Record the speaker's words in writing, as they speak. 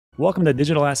Welcome to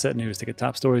Digital Asset News. Take the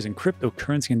top stories in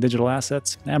cryptocurrency and digital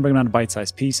assets and bring them down to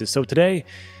bite-sized pieces. So today,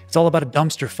 it's all about a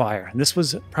dumpster fire. And this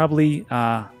was probably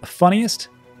the funniest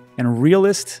and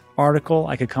realist article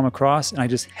I could come across, and I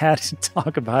just had to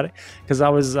talk about it because I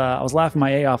was laughing my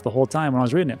A off the whole time when I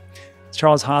was reading it.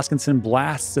 Charles Hoskinson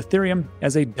blasts Ethereum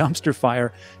as a dumpster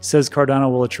fire, says Cardano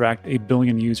will attract 1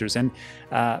 billion users. And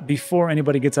before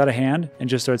anybody gets out of hand and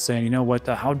just starts saying, you know what,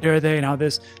 how dare they and how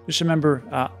this, just remember,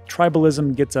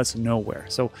 tribalism gets us nowhere.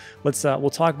 So we'll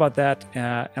talk about that.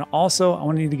 And also, I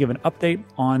want to give an update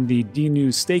on the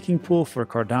DNEWS staking pool for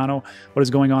Cardano, what is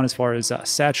going on as far as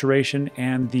saturation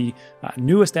and the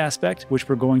newest aspect, which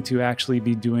we're going to actually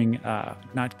be doing,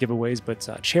 not giveaways,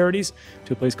 but charities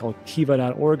to a place called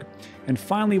kiva.org. And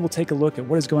finally, we'll take a look at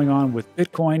what is going on with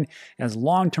Bitcoin as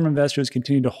long-term investors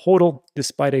continue to hodl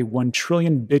despite a 1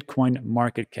 trillion Bitcoin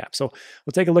market cap. So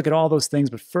we'll take a look at all those things,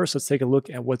 but first let's take a look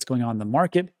at what's going on in the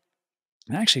market.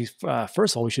 And actually,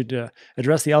 first of all, we should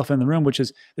address the elephant in the room, which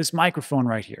is this microphone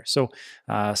right here. So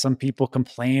some people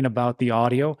complain about the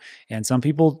audio, and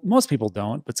most people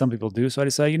don't, but some people do. So I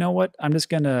decided, you know what, I'm just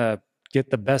going to get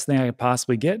the best thing I could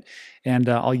possibly get. And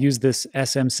I'll use this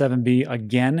SM7B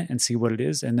again and see what it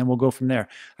is. And then we'll go from there.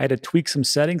 I had to tweak some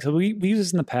settings. So we used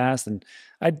this in the past and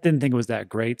I didn't think it was that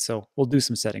great. So we'll do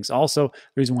some settings. Also,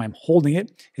 the reason why I'm holding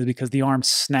it is because the arm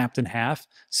snapped in half.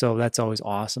 So that's always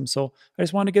awesome. So I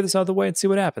just wanted to get this out of the way and see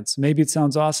what happens. Maybe it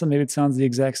sounds awesome. Maybe it sounds the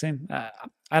exact same.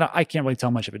 I can't really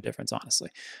tell much of a difference, honestly,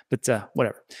 but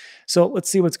whatever. So let's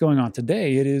see what's going on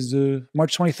today. It is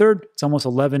March 23rd. It's almost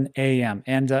 11 a.m.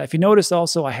 And if you noticed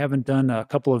also, I haven't done a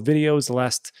couple of videos the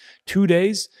last 2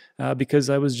 days because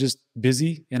I was just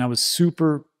busy and I was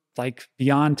super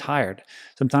beyond tired.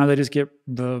 Sometimes I just get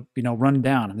run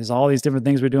down, and there's all these different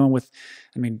things we're doing with,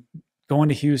 going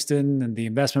to Houston and the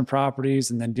investment properties,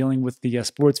 and then dealing with the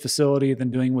sports facility, then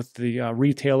dealing with the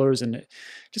retailers, and it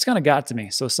just kind of got to me.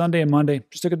 So Sunday and Monday,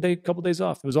 just took a couple days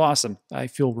off. It was awesome. I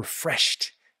feel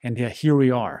refreshed, and here we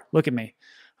are. Look at me.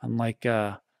 I'm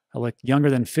I look younger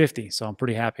than 50, so I'm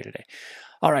pretty happy today.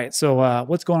 All right, so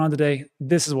what's going on today?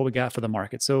 This is what we got for the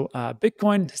market. So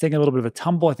Bitcoin is taking a little bit of a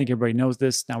tumble. I think everybody knows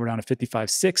this. Now we're down to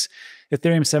 55.6,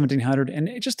 Ethereum 1,700, and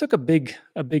it just took a big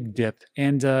dip.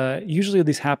 And usually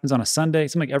this happens on a Sunday.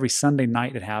 It's like every Sunday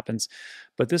night it happens.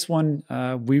 But this one,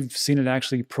 we've seen it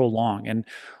actually prolong. And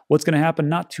what's going to happen,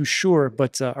 not too sure,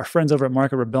 but our friends over at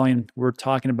Market Rebellion were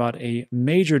talking about a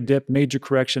major dip, major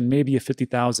correction, maybe a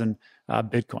 50,000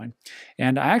 Bitcoin.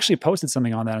 And I actually posted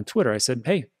something on that on Twitter. I said,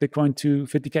 hey, Bitcoin to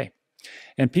 50K.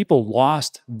 And people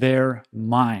lost their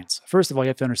minds. First of all, you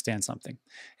have to understand something.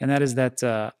 And that is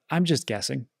that I'm just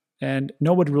guessing. And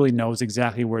nobody really knows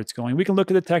exactly where it's going. We can look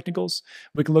at the technicals,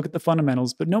 we can look at the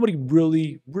fundamentals, but nobody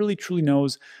really truly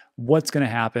knows what's going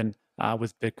to happen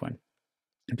with Bitcoin.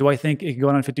 Do I think it can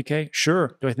go down to 50K?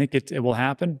 Sure. Do I think it will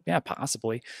happen? Yeah,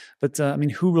 possibly. But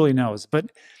who really knows?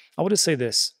 But I will just say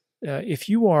this. If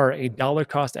you are a dollar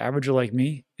cost averager like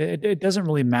me, it doesn't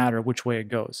really matter which way it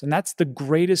goes. And that's the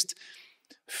greatest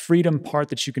freedom part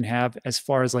that you can have as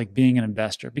far as being an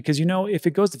investor, because if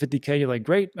it goes to 50K, you're like,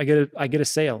 great, I get a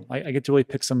sale. I get to really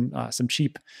pick some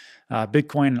cheap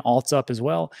Bitcoin and alts up as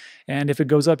well. And if it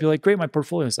goes up, you're like, great, my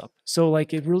portfolio's up. So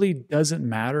it really doesn't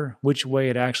matter which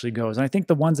way it actually goes. And I think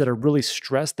the ones that are really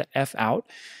stressed the F out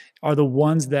are the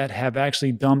ones that have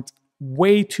actually dumped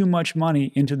way too much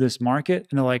money into this market.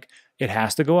 And they're like, it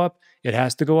has to go up. It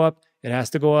has to go up. It has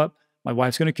to go up. My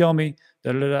wife's going to kill me.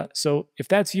 Da, da, da, da. So if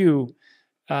that's you,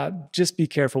 just be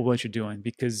careful what you're doing,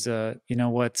 because you know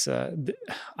what?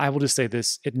 I will just say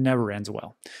this: it never ends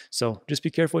well. So just be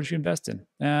careful what you invest in.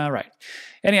 All right.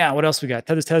 Anyhow, what else we got?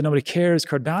 Tether's Tether, nobody cares.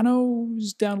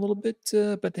 Cardano's down a little bit,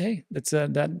 but hey, that's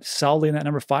that solidly in that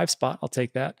number 5 spot. I'll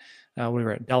take that. We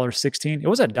were at $1.16. It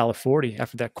was at $1.40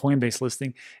 after that Coinbase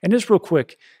listing. And just real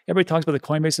quick, everybody talks about the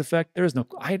Coinbase effect. There is no.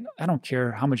 I don't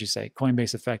care how much you say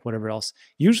Coinbase effect, whatever else.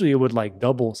 Usually it would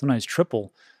double, sometimes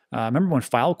triple. Remember when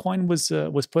Filecoin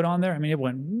was put on there? It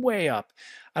went way up.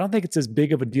 I don't think it's as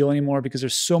big of a deal anymore because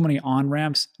there's so many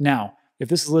on-ramps. Now, if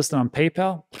this is listed on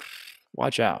PayPal,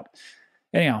 watch out.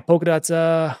 Anyhow, Polkadot's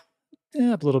up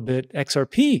a little bit.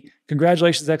 XRP,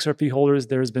 congratulations, XRP holders.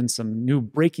 There's been some new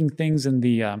breaking things in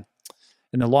the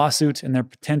lawsuit, and there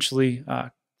potentially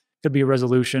could be a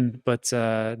resolution, but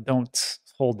don't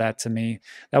hold that to me.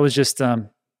 That was just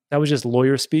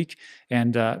lawyer speak.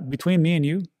 And between me and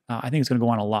you, I think it's going to go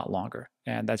on a lot longer,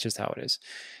 and that's just how it is.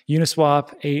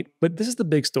 Uniswap 8, but this is the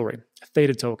big story,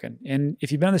 Theta token. And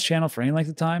if you've been on this channel for any length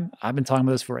of time, I've been talking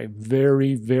about this for a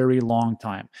very, very long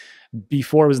time,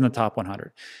 before it was in the top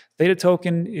 100. Theta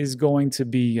token is going to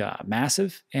be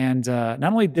massive, and not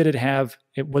only did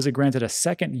it was granted a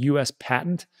second U.S.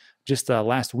 patent just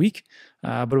last week,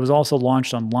 but it was also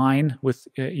launched online with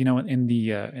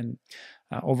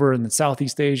over in the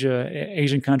Southeast Asia,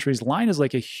 Asian countries. Line is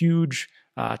like a huge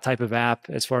type of app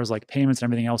as far as like payments and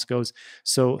everything else goes.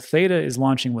 So Theta is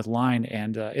launching with Line,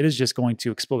 and it is just going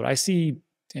to explode. I see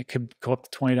it could go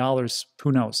up to $20.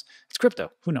 Who knows? It's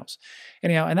crypto. Who knows?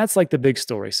 Anyhow, and that's like the big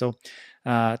story. So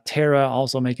Terra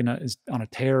also is on a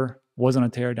tear, was on a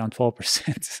tear, down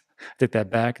 12%. Take that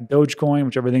back. Dogecoin,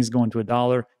 which everything's going to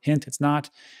 $1. Hint, it's not.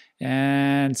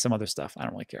 And some other stuff. I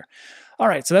don't really care. All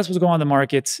right, so that's what's going on in the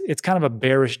markets. It's kind of a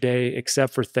bearish day,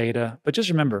 except for Theta. But just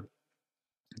remember,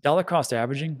 dollar cost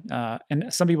averaging,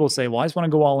 and some people say, well, I just want to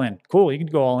go all in. Cool, you can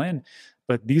go all in.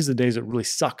 But these are the days that really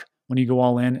suck when you go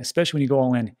all in, especially when you go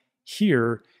all in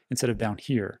here instead of down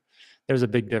here. There's a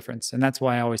big difference. And that's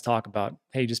why I always talk about,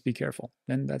 hey, just be careful.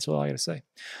 And that's all I got to say.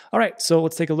 All right, so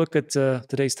let's take a look at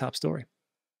today's top story.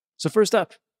 So first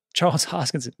up, Charles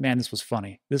Hoskinson. Man, this was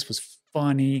funny. This was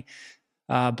funny.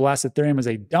 Blast Ethereum is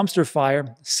a dumpster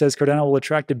fire, says Cardano will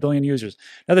attract 1 billion users.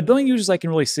 Now, the 1 billion users I can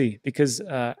really see because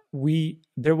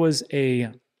there was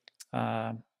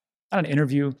not an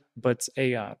interview, but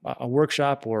a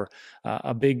workshop or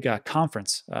a big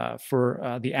conference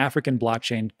for the African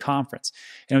Blockchain Conference.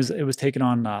 And it was taken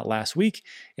on last week,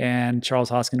 and Charles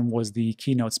Hoskinson was the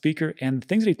keynote speaker. And the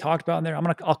things that he talked about in there,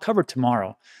 I'll cover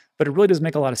tomorrow. But it really does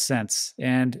make a lot of sense.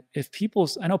 And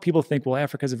I know people think, well,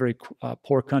 Africa is a very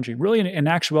poor country. Really, in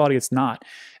actuality, it's not.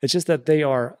 It's just that they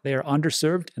are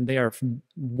underserved and they are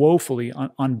woefully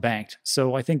unbanked.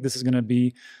 So I think this is going to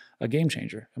be a game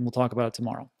changer, and we'll talk about it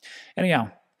tomorrow.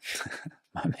 Anyhow,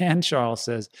 my man Charles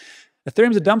says,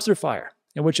 Ethereum's a dumpster fire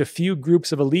in which a few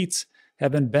groups of elites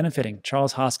have been benefiting,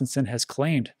 Charles Hoskinson has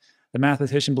claimed. The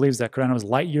mathematician believes that Cardano is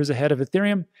light years ahead of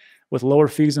Ethereum with lower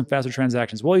fees and faster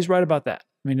transactions. Well, he's right about that.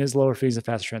 I mean, it is lower fees and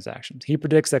faster transactions. He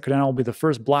predicts that Cardano will be the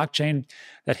first blockchain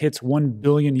that hits 1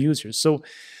 billion users. So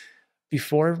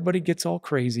before everybody gets all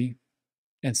crazy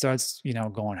and starts,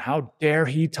 going, how dare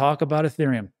he talk about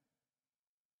Ethereum?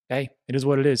 Hey, it is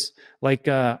what it is. Like,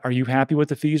 are you happy with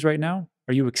the fees right now?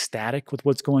 Are you ecstatic with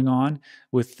what's going on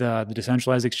with the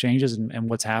decentralized exchanges and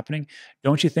what's happening?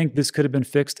 Don't you think this could have been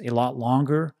fixed a lot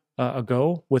longer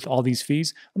ago with all these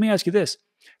fees? Let me ask you this.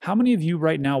 How many of you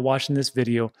right now watching this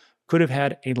video could have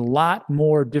had a lot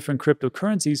more different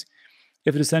cryptocurrencies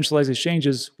if the decentralized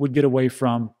exchanges would get away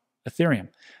from Ethereum?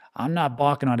 I'm not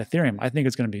balking on Ethereum. I think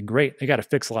it's going to be great. They got to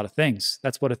fix a lot of things.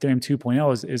 That's what Ethereum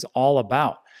 2.0 is all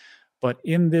about. But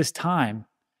in the time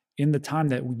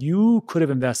that you could have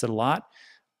invested a lot,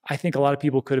 I think a lot of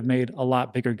people could have made a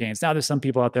lot bigger gains. Now, there's some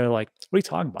people out there like, what are you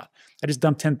talking about? I just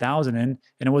dumped 10,000 in, and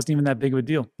it wasn't even that big of a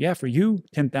deal. Yeah, for you,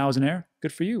 10,000 there,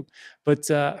 good for you. But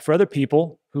for other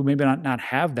people who maybe not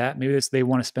have that, maybe they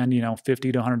want to spend, $50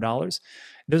 to $100.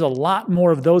 There's a lot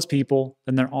more of those people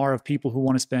than there are of people who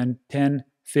want to spend $10,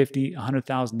 $50,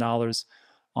 $100,000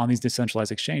 on these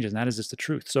decentralized exchanges, and that is just the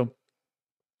truth. So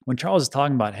when Charles is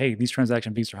talking about, hey, these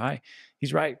transaction fees are high,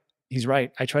 he's right. He's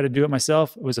right. I tried to do it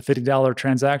myself. It was a $50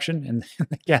 transaction, and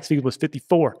the gas fee was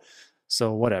 $54.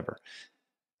 So whatever.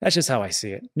 That's just how I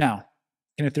see it. Now,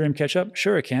 can Ethereum catch up?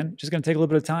 Sure, it can. Just going to take a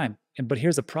little bit of time. But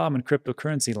here's the problem in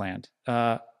cryptocurrency land.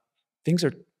 Things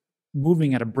are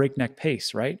moving at a breakneck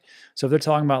pace, right? So if they're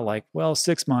talking about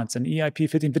 6 months and EIP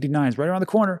 1559 is right around the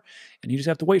corner, and you just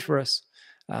have to wait for us.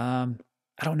 I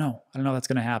don't know. I don't know if that's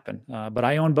going to happen. But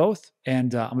I own both,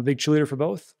 and I'm a big cheerleader for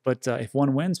both. But if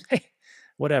one wins, hey,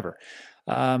 whatever.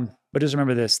 But just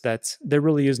remember this, that there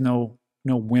really is no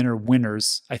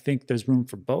winners. I think there's room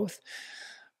for both.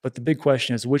 But the big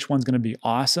question is, which one's going to be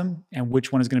awesome and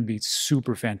which one is going to be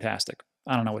super fantastic?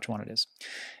 I don't know which one it is.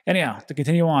 Anyhow, to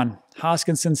continue on,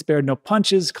 Hoskinson spared no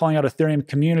punches, calling out Ethereum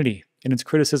community in its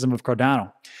criticism of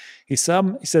Cardano. He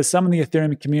says some in the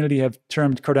Ethereum community have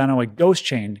termed Cardano a ghost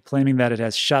chain, claiming that it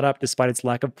has shut up despite its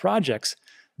lack of projects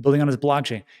building on its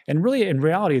blockchain. And really, in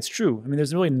reality, it's true. I mean,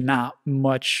 there's really not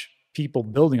much people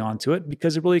building onto it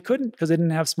because it really couldn't, because they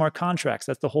didn't have smart contracts.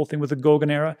 That's the whole thing with the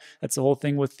Gogan era. That's the whole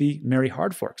thing with the Mary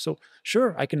hard fork. So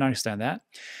sure, I can understand that.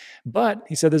 But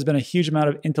he said there's been a huge amount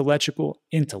of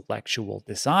intellectual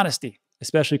dishonesty,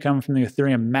 especially coming from the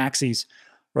Ethereum maxis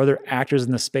or other actors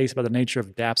in the space about the nature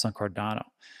of dApps on Cardano.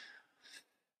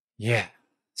 Yeah,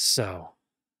 so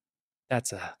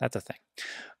that's a thing.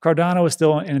 Cardano is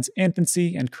still in its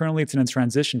infancy, and currently it's in its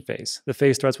transition phase. The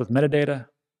phase starts with metadata,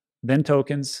 then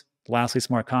tokens, lastly,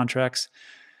 smart contracts.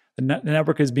 The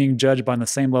network is being judged on the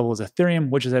same level as Ethereum,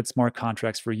 which has had smart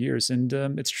contracts for years. And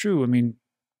it's true. I mean,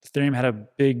 Ethereum had a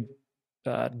big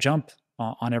jump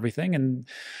on everything, and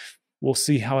we'll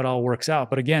see how it all works out.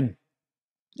 But again,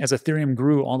 as Ethereum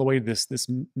grew all the way to this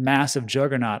massive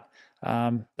juggernaut,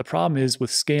 the problem is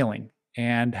with scaling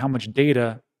and how much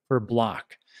data per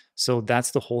block. So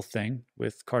that's the whole thing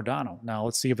with Cardano. Now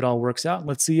let's see if it all works out.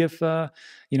 Let's see if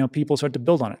people start to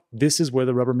build on it. This is where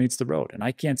the rubber meets the road, and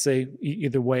I can't say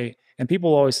either way. And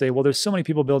people always say, "Well, there's so many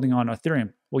people building on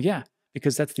Ethereum." Well, yeah,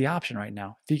 because that's the option right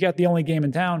now. If you got the only game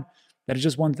in town, that is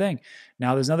just one thing.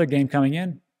 Now there's another game coming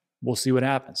in. We'll see what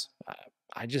happens.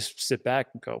 I just sit back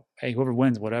and go, "Hey, whoever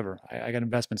wins, whatever." I got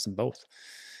investments in both.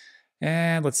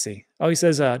 And let's see. Oh, he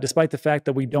says, despite the fact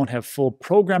that we don't have full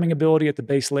programming ability at the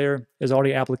base layer, there's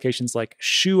already applications like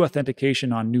shoe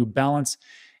authentication on New Balance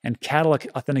and Cadillac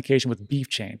authentication with Beef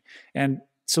Chain. And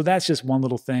so that's just one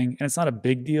little thing. And it's not a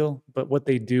big deal, but what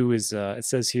they do is, it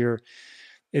says here,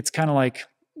 it's kind of like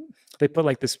they put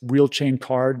like this real chain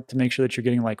card to make sure that you're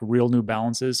getting like real New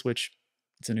Balances, which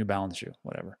it's a New Balance shoe,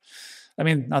 whatever. I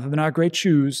mean, not that they're not great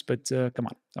shoes, but come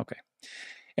on. Okay.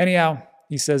 Anyhow,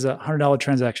 he says $100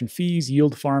 transaction fees,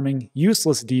 yield farming,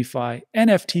 useless DeFi,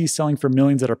 NFTs selling for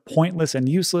millions that are pointless and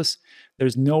useless.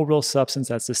 There's no real substance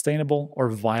that's sustainable or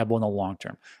viable in the long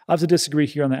term. I have to disagree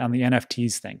here on the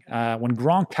NFTs thing. When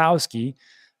Gronkowski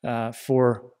now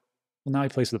he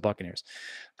plays for the Buccaneers,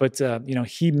 but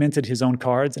he minted his own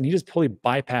cards and he just totally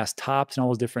bypassed Topps and all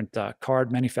those different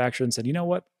card manufacturers and said, you know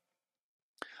what?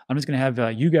 I'm just going to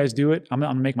have you guys do it. I'm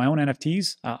going to make my own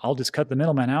NFTs. I'll just cut the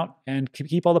middleman out and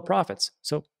keep all the profits.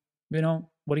 So,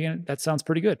 that sounds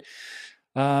pretty good.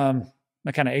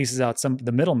 That kind of aces out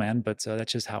the middleman, but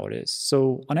that's just how it is.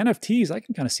 So on NFTs, I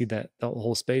can kind of see that the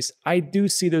whole space. I do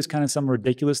see there's kind of some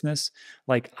ridiculousness.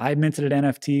 Like I minted an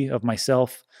NFT of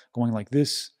myself going like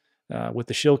this with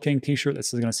the Shill King t-shirt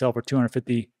that's going to sell for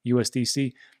 250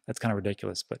 USDC. That's kind of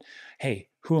ridiculous. But hey,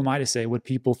 who am I to say what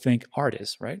people think art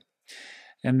is, right?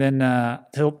 And then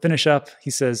to finish up,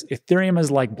 he says, Ethereum is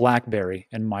like BlackBerry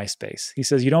and MySpace. He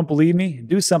says, you don't believe me?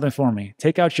 Do something for me.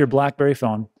 Take out your BlackBerry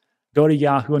phone, go to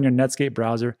Yahoo on your Netscape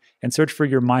browser, and search for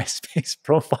your MySpace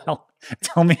profile.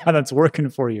 Tell me how that's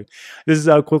working for you. This is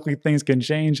how quickly things can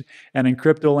change, and in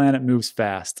crypto land, it moves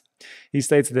fast. He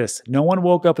states this, no one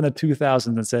woke up in the 2000s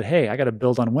and said, hey, I got to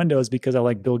build on Windows because I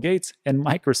like Bill Gates and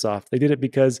Microsoft. They did it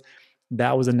because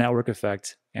that was a network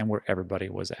effect and where everybody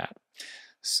was at.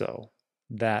 So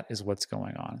that is what's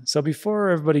going on. So before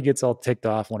everybody gets all ticked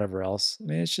off and whatever else, I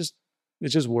mean, it's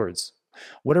just words.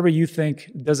 Whatever you think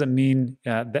doesn't mean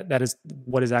that is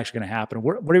what is actually going to happen.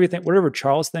 Whatever you think, whatever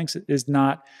Charles thinks is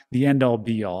not the end all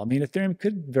be all. I mean, Ethereum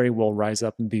could very well rise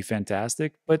up and be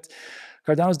fantastic, but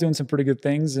Cardano's doing some pretty good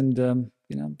things, and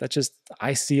that's just,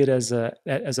 I see it as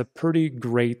a pretty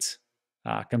great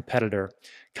competitor,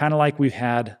 kind of like we've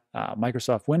had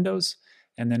Microsoft Windows,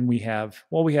 and then we had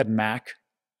Mac.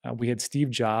 We had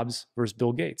Steve Jobs versus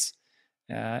Bill Gates.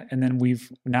 And then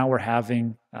we're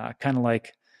having kind of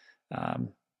like,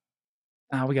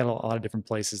 we got a lot of different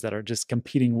places that are just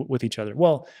competing with each other.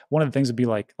 Well, one of the things would be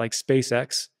like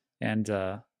SpaceX and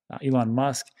Elon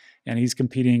Musk, and he's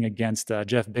competing against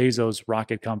Jeff Bezos'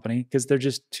 rocket company because they're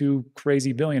just two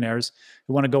crazy billionaires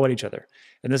who want to go at each other.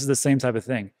 And this is the same type of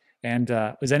thing. And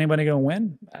is anybody going to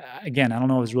win? Again, I don't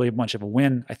know if it's really much of a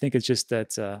win. I think it's just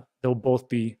that they'll both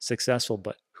be successful,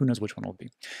 but who knows which one will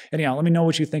be. Anyhow, let me know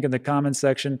what you think in the comments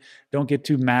section. Don't get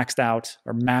too maxed out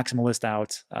or maximalist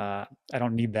out. I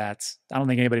don't need that. I don't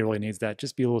think anybody really needs that.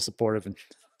 Just be a little supportive and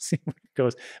see where it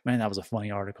goes. Man, that was a funny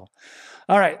article.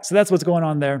 All right, so that's what's going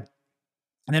on there.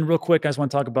 And then real quick, I just want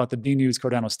to talk about the DNEWS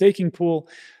Cardano staking pool.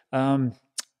 From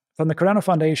the Cardano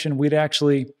Foundation,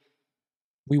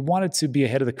 we wanted to be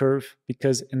ahead of the curve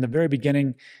because in the very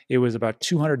beginning, it was about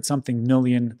 200 something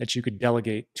million that you could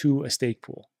delegate to a stake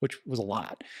pool, which was a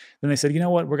lot. Then they said, you know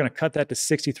what, we're going to cut that to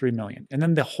 63 million. And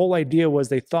then the whole idea was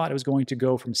they thought it was going to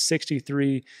go from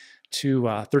 63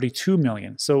 to 32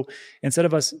 million. So instead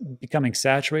of us becoming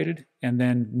saturated and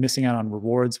then missing out on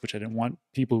rewards, which I didn't want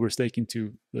people who were staking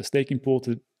to the staking pool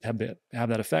to have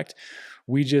that effect,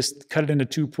 we just cut it into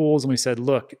two pools and we said,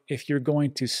 look, if you're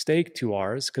going to stake to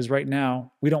ours, because right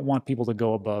now we didn't want people to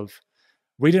go above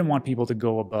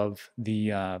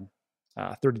the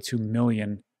 32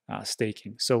 million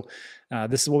staking. So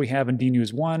this is what we have in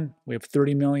DNEWS 1. We have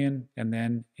 30 million. And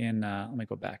then let me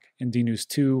go back. In DNEWS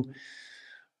 2,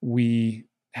 we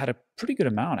had a pretty good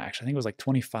amount, actually. I think it was like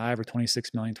 25 or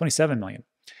 26 million, 27 million.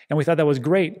 And we thought that was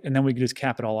great. And then we could just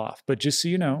cap it all off. But just so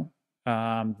you know,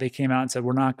 they came out and said,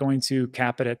 we're not going to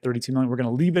cap it at 32 million. We're going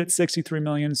to leave it at 63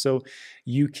 million. So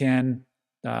you can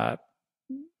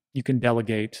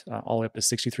delegate all the way up to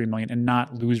 63 million and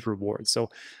not lose rewards. So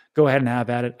go ahead and have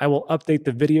at it. I will update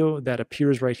the video that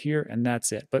appears right here, and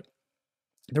that's it. But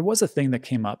there was a thing that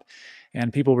came up,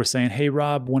 and people were saying, hey,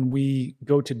 Rob, when we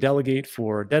go to delegate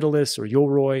for Daedalus or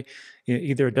Yoroi,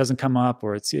 either it doesn't come up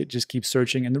or it just keeps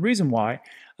searching. And the reason why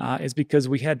is because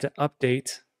we had to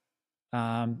update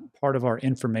part of our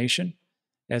information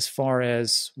as far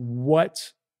as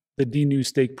what the DNEWS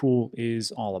stake pool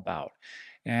is all about.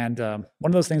 And one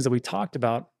of those things that we talked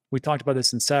about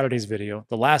this in Saturday's video,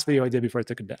 the last video I did before I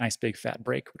took a nice big fat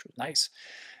break, which was nice,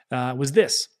 was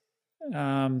this.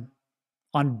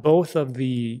 On both of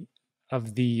the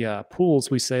pools,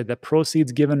 we say that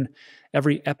proceeds given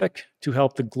every epoch to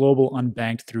help the global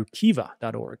unbanked through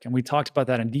kiva.org. And we talked about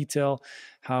that in detail,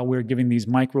 how we're giving these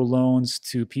micro loans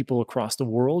to people across the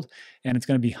world. And it's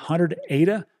going to be 100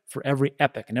 ADA for every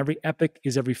epoch. And every epoch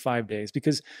is every 5 days.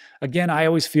 Because again, I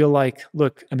always feel like,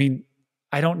 look, I mean,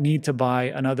 I don't need to buy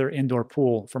another indoor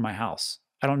pool for my house.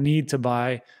 I don't need to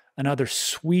buy another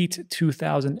sweet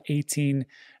 2018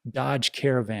 Dodge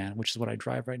Caravan, which is what I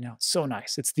drive right now. It's so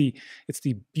nice. It's the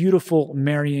beautiful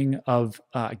marrying of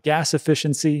gas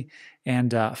efficiency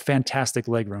and fantastic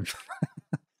legroom.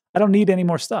 I don't need any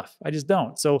more stuff. I just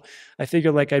don't. So I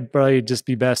figured like I'd probably just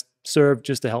be best served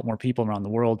just to help more people around the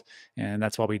world. And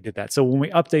that's why we did that. So when we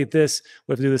update this,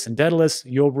 we have to do this in Daedalus,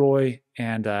 Yoroi,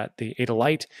 and the Ada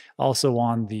Lite, also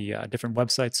on the different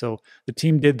websites. So the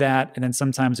team did that. And then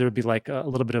sometimes there would be like a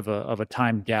little bit of a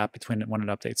time gap between when it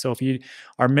updates. So if you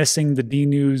are missing the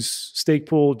DNEWS stake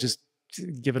pool, just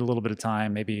give it a little bit of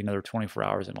time, maybe another 24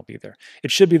 hours and it'll be there.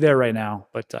 It should be there right now,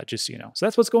 but just so you know. So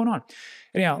that's what's going on.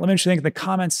 Anyhow, let me know what you think in the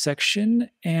comments section.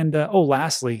 And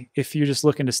lastly, if you're just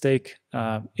looking to stake,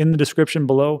 in the description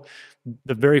below,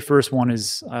 the very first one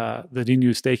is the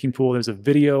DNEWS staking pool. There's a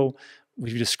video.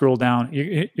 If you just scroll down,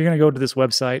 you're going to go to this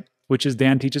website, which is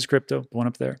Dan Teaches Crypto, the one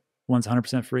up there. One's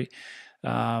 100% free.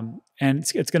 And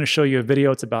it's going to show you a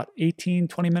video. It's about 18,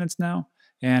 20 minutes now.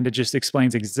 And it just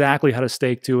explains exactly how to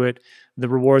stake to it. The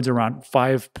rewards are around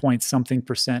 5 point something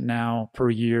 % now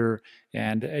per year.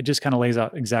 And it just kind of lays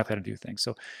out exactly how to do things.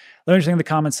 So let me know what you think in the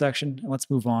comments section. And let's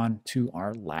move on to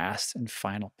our last and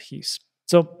final piece.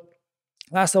 So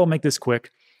last, I'll make this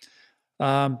quick.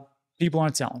 People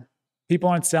aren't selling. People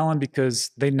aren't selling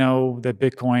because they know that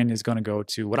Bitcoin is going to go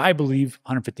to what I believe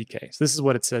 150K. So this is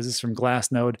what it says. This is from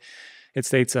Glassnode. It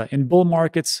states, in bull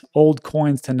markets, old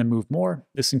coins tend to move more.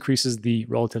 This increases the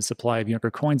relative supply of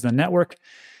younger coins in the network.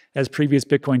 As previous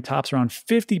Bitcoin tops, around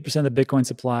 50% of the Bitcoin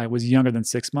supply was younger than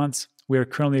 6 months. We are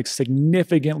currently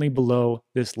significantly below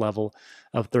this level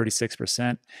of 36%.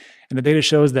 And the data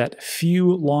shows that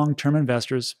few long-term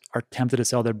investors are tempted to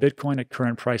sell their Bitcoin at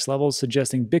current price levels,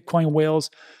 suggesting Bitcoin whales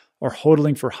are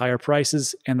hodling for higher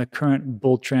prices, and the current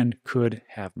bull trend could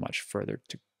have much further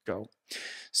to go.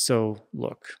 So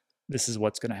look, this is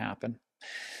what's going to happen.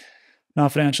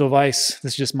 Not financial advice.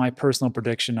 This is just my personal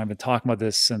prediction. I've been talking about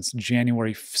this since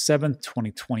January 7th,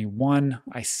 2021.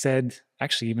 I said,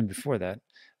 actually even before that,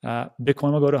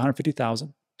 Bitcoin will go to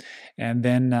 150,000. And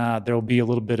then there will be a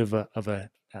little bit of a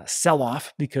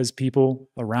sell-off because people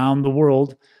around the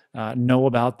world know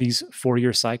about these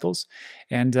 4-year cycles.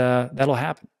 And that'll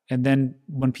happen. And then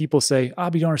when people say, oh,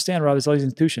 but you don't understand, Rob, there's all these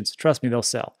institutions, trust me, they'll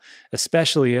sell.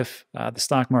 Especially if the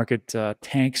stock market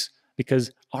tanks,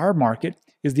 because our market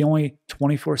is the only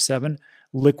 24/7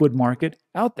 liquid market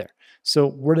out there. So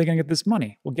where are they going to get this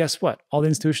money? Well, guess what? All the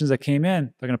institutions that came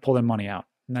in, they're going to pull their money out.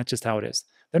 And that's just how it is.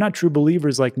 They're not true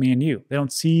believers like me and you. They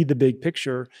don't see the big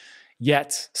picture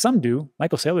yet. Some do.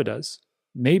 Michael Saylor does.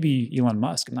 Maybe Elon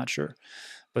Musk. I'm not sure.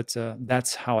 But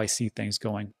that's how I see things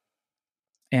going.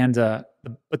 And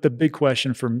but the big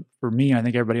question for me, and I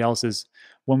think everybody else, is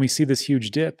when we see this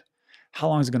huge dip, how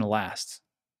long is it going to last?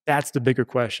 That's the bigger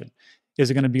question. Is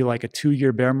it going to be like a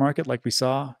 2-year bear market like we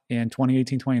saw in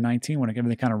 2018, 2019 when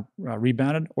everything kind of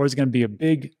rebounded? Or is it going to be a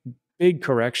big, big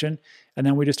correction and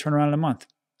then we just turn around in a month?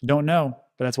 Don't know,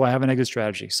 but that's why I have an exit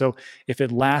strategy. So if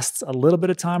it lasts a little bit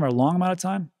of time or a long amount of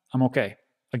time, I'm okay.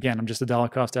 Again, I'm just a dollar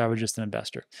cost average, just an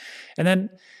investor. And then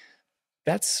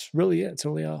that's really it. It's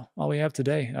really all we have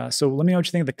today. So let me know what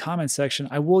you think in the comment section.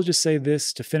 I will just say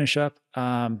this to finish up.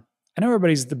 I know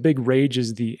everybody's the big rage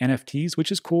is the NFTs,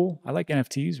 which is cool. I like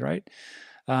NFTs, right?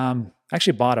 I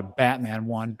actually bought a Batman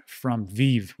one from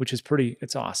Vive, which is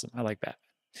it's awesome. I like Batman.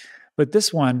 But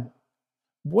this one,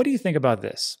 what do you think about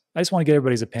this? I just want to get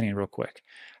everybody's opinion real quick.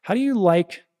 How do you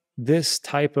like this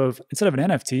type of, instead of an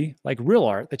NFT, like real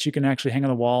art that you can actually hang on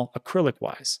the wall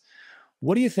acrylic-wise?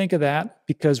 what do you think of that?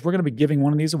 Because we're going to be giving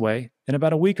one of these away in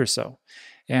about a week or so.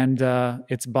 And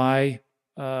it's by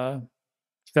a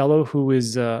fellow who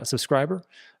is a subscriber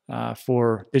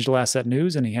for Digital Asset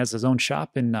News, and he has his own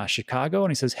shop in Chicago.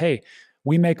 And he says, hey,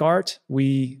 we make art.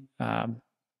 We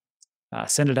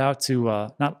send it out to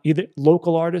not either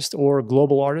local artists or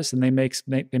global artists, and they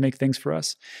make things for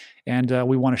us. And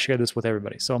we want to share this with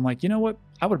everybody. So I'm like, you know what?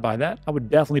 I would buy that. I would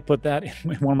definitely put that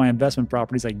in one of my investment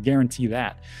properties. I guarantee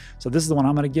that. So this is the one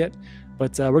I'm going to get.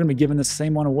 But we're going to be giving this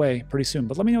same one away pretty soon.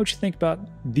 But let me know what you think about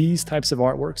these types of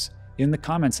artworks in the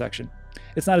comment section.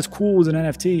 It's not as cool as an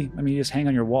NFT. I mean, you just hang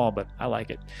on your wall, but I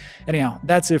like it. Anyhow,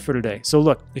 that's it for today. So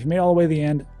look, if you made it all the way to the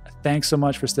end, thanks so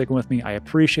much for sticking with me. I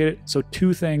appreciate it. So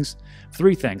three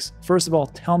things. First of all,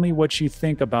 tell me what you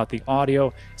think about the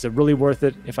audio. Is it really worth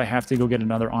it? If I have to go get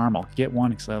another arm, I'll get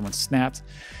one because the other one snapped.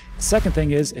 The second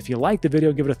thing is, if you like the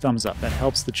video, give it a thumbs up. That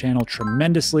helps the channel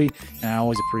tremendously, and I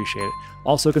always appreciate it.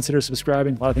 Also consider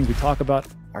subscribing. A lot of things we talk about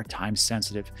are time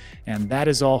sensitive. And that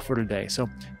is all for today. So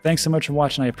thanks so much for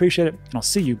watching. I appreciate it, and I'll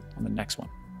see you on the next one.